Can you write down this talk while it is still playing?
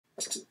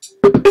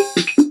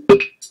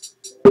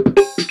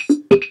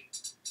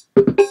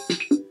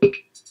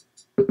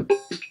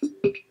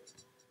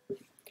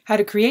How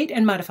to create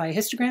and modify a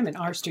histogram in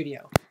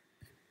RStudio.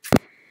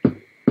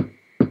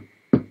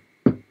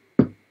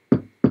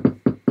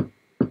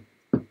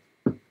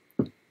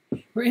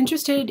 We're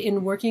interested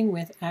in working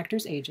with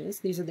actors' ages.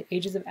 These are the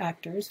ages of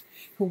actors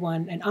who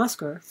won an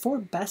Oscar for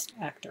Best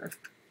Actor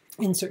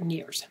in certain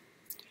years.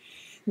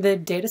 The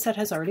data set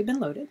has already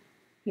been loaded.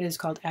 It is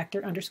called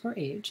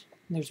actor_age.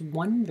 And there's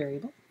one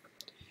variable,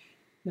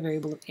 the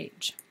variable of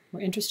age.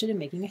 We're interested in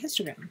making a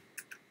histogram.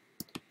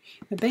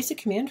 The basic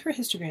command for a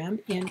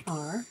histogram in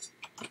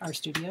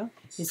RStudio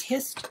is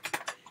hist,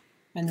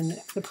 and then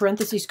the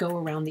parentheses go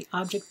around the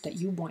object that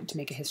you want to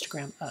make a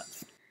histogram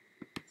of.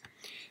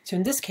 So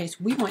in this case,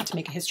 we want to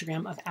make a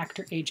histogram of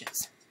actor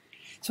ages.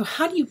 So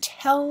how do you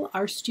tell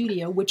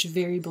RStudio which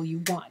variable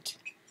you want?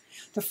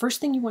 The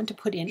first thing you want to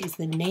put in is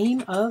the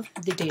name of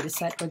the data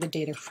set or the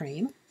data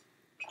frame,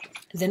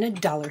 then a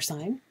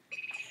 $,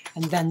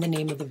 and then the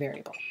name of the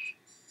variable.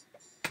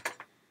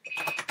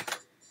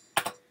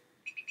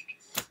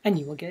 And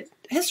you will get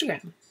a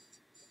histogram.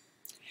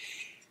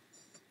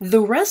 The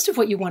rest of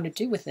what you want to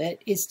do with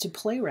it is to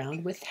play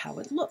around with how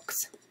it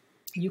looks.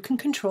 You can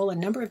control a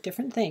number of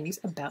different things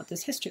about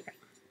this histogram.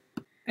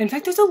 In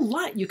fact, there's a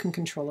lot you can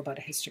control about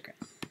a histogram.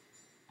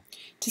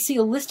 To see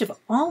a list of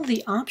all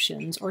the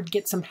options or to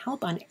get some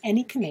help on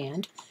any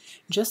command,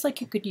 just like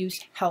you could use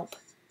help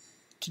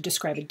to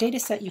describe a data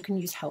set, you can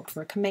use help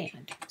for a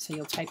command. So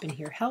you'll type in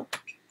here help,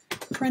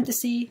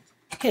 parenthesis,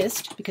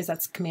 hist, because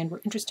that's the command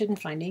we're interested in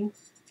finding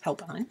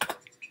help on.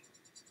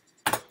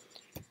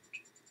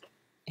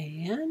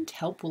 And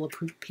help will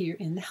appear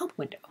in the help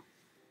window.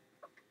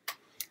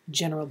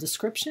 General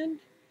description,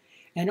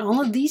 and all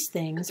of these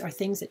things are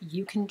things that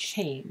you can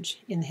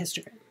change in the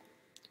histogram.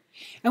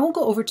 I won't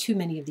go over too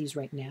many of these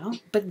right now,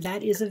 but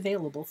that is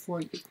available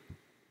for you.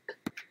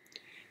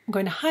 I'm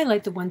going to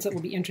highlight the ones that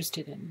we'll be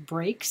interested in.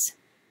 Breaks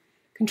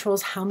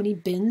controls how many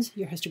bins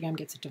your histogram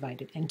gets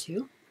divided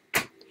into.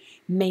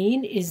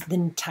 Main is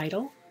the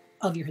title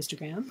of your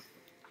histogram.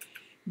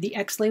 The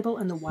X label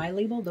and the Y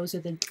label, those are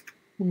the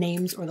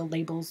names or the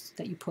labels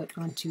that you put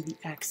onto the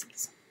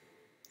axes.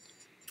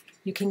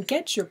 You can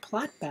get your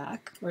plot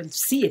back, or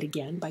see it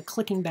again, by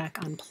clicking back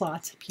on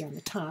plots up here on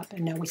the top,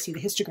 and now we see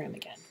the histogram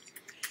again.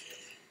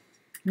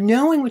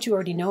 Knowing what you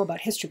already know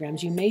about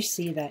histograms, you may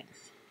see that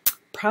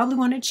probably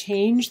want to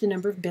change the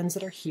number of bins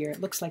that are here.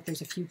 It looks like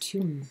there's a few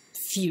too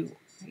few.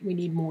 Right? We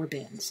need more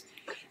bins.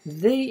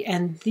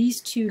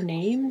 These two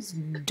names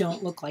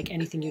don't look like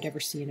anything you'd ever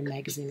see in a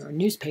magazine or a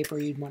newspaper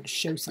you'd want to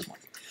show someone.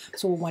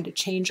 So we'll want to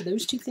change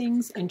those two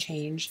things and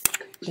change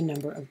the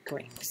number of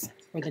breaks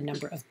or the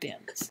number of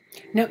bins.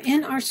 Now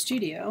in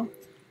RStudio,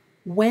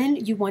 when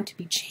you want to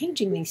be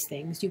changing these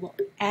things, you will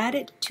add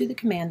it to the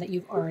command that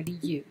you've already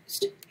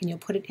used, and you'll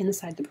put it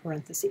inside the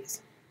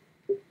parentheses.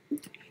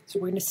 So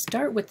we're going to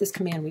start with this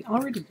command we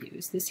already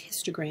used, this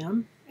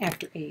histogram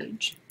actor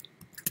age.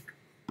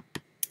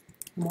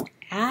 And we'll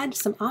add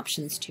some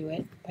options to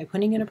it by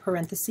putting in a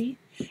parenthesis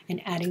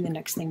and adding the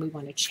next thing we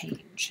want to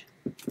change.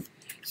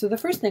 So the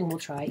first thing we'll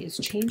try is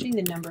changing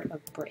the number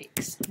of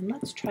breaks. And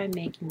let's try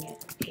making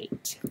it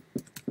 8.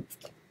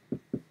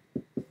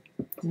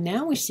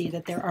 Now we see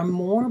that there are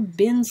more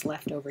bins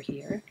left over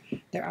here.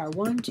 There are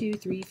 1, 2,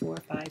 3, 4,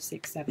 5,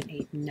 6, 7,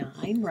 8,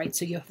 9, right?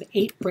 So you have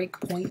 8 break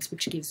points,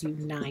 which gives you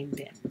 9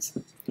 bins.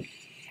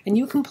 And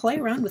you can play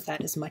around with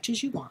that as much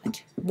as you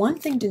want. One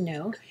thing to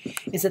know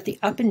is that the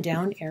up and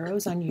down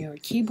arrows on your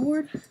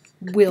keyboard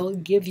will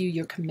give you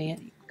your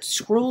command,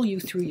 scroll you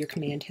through your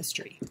command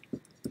history.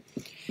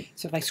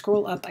 So if I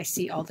scroll up, I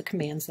see all the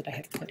commands that I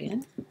have put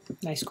in.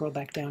 And I scroll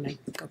back down, I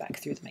go back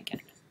through them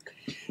again.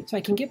 So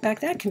I can get back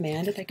that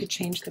command, and I could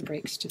change the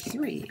breaks to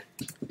 3.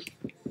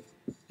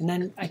 And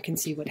then I can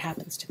see what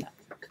happens to that.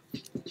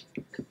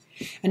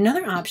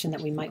 Another option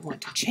that we might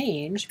want to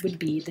change would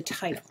be the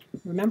title.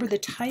 Remember, the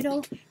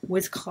title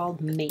was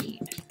called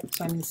main.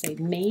 So I'm going to say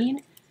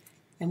main,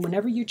 and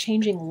whenever you're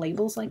changing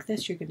labels like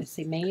this, you're going to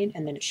say main,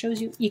 and then it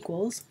shows you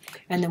equals,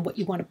 and then what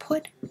you want to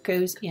put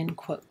goes in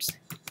quotes.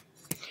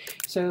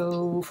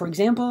 So for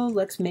example,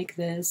 let's make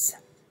this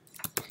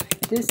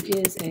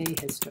is a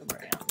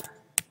histogram.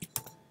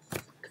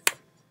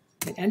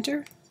 Hit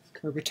enter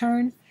or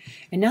return,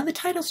 and now the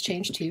title's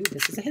changed to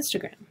this is a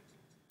histogram.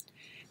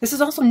 This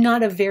is also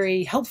not a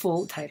very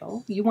helpful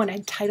title. You want a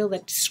title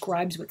that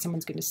describes what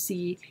someone's going to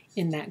see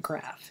in that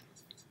graph.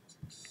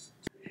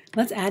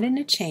 Let's add in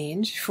a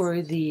change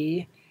for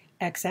the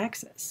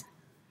x-axis.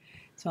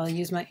 So I'll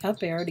use my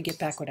up arrow to get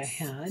back what I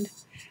had.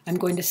 I'm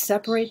going to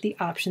separate the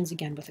options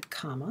again with a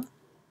comma,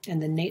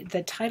 and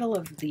the title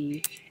of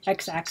the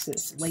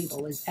x-axis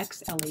label is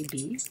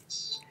XLAB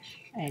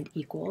and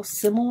equals,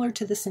 similar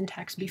to the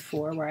syntax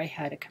before where I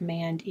had a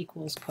command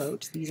equals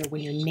quotes. These are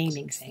when you're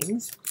naming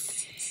things.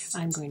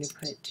 I'm going to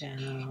put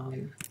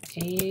down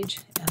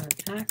age of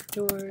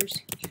actors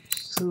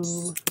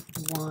who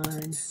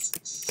won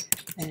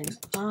an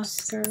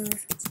Oscar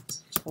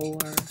for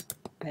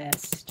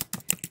Best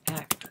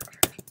Actor.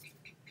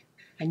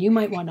 And you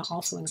might want to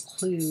also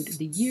include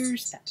the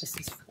years that this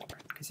is for,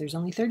 because there's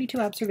only 32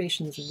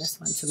 observations in this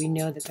one, so we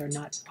know that they're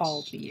not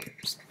all the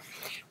years.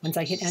 Once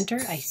I hit enter,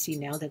 I see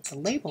now that the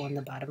label on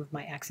the bottom of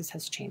my axis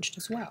has changed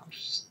as well.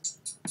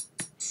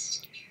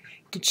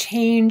 To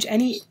change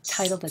any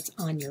title that's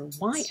on your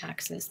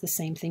y-axis, the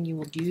same thing, you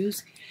will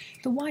use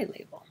the y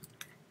label.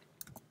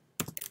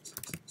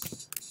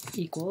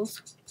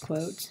 Equals,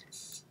 quotes,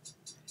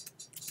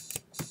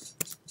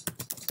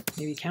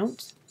 maybe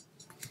counts.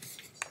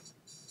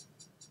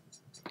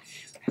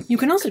 You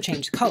can also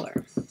change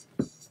color.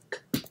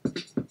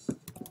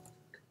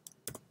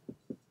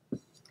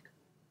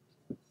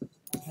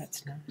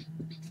 That's not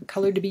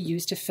color to be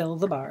used to fill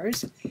the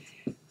bars.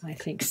 I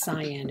think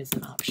cyan is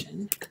an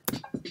option.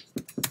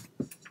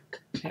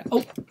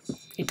 Oh,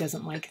 it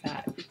doesn't like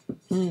that.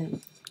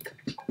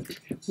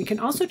 We can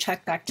also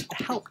check back to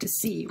the help to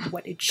see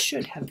what it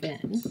should have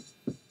been.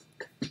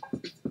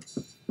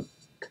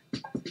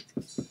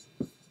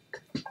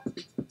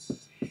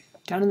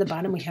 Down in the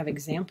bottom we have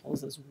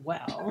examples as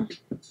well.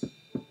 I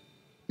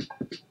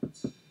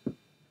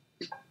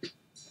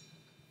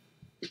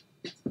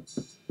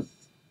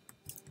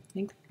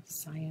think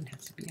cyan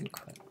has to be in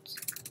quotes.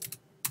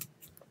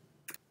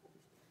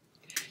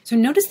 So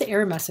notice the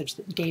error message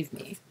that it gave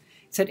me.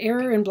 It said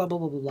error and blah, blah,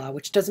 blah, blah, blah,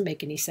 which doesn't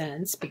make any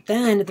sense. But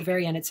then at the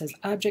very end it says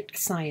object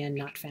cyan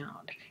not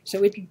found.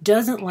 So it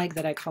doesn't like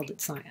that I called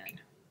it cyan.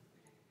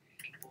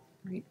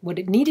 Right? What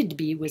it needed to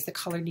be was the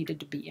color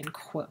needed to be in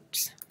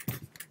quotes.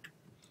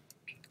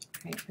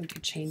 Right? We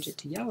could change it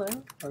to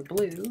yellow or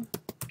blue.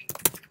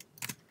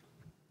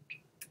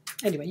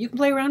 Anyway, you can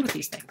play around with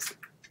these things.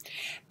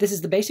 This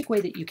is the basic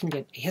way that you can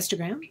get a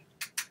histogram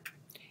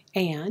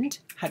and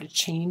how to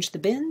change the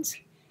bins.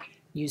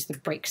 Use the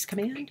breaks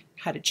command,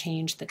 how to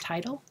change the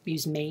title,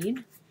 use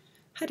main,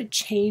 how to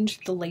change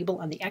the label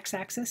on the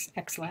x-axis,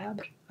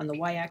 xlab, on the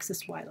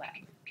y-axis,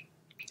 ylab.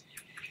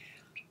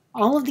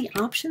 All of the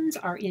options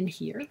are in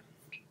here,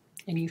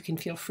 and you can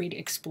feel free to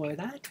explore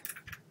that.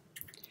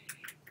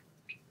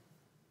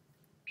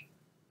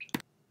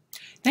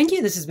 Thank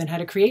you. This has been how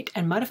to create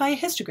and modify a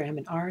histogram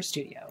in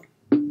RStudio.